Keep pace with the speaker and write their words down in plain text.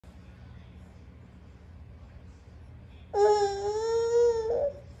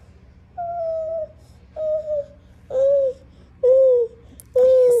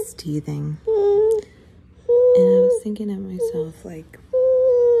teething. And I was thinking to myself, like,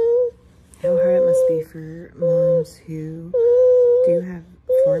 how hard it must be for moms who do have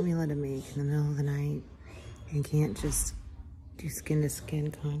formula to make in the middle of the night and can't just do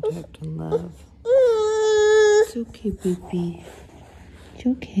skin-to-skin contact and love. It's okay, baby. It's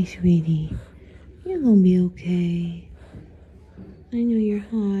okay, sweetie. You're gonna be okay. I know you're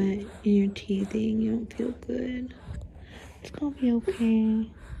hot and you're teething. You don't feel good. It's gonna be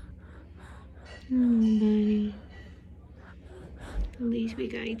okay. Buddy. At least we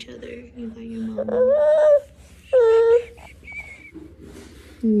got each other. You got your mama.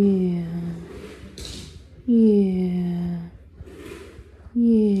 Yeah. Yeah.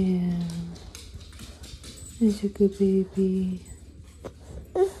 Yeah. That's a good baby.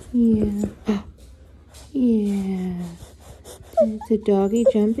 Yeah. Yeah. It's a doggy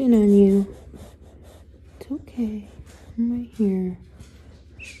jumping on you. It's okay. I'm right here.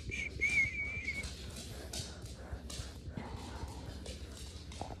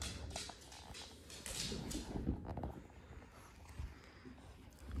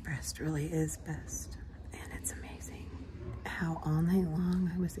 Breast really is best, and it's amazing how all night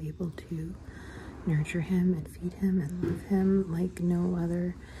long I was able to nurture him and feed him and love him like no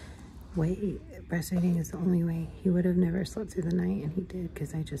other way. Breastfeeding is the only way. He would have never slept through the night, and he did,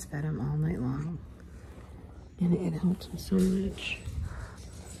 because I just fed him all night long, and it helps him so much.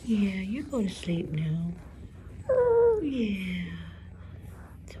 Yeah, you go to sleep now. Yeah,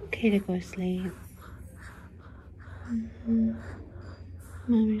 it's okay to go to sleep.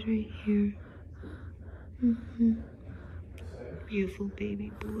 Mommy's right here. Beautiful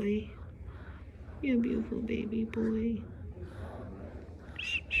baby boy. You're a beautiful baby boy.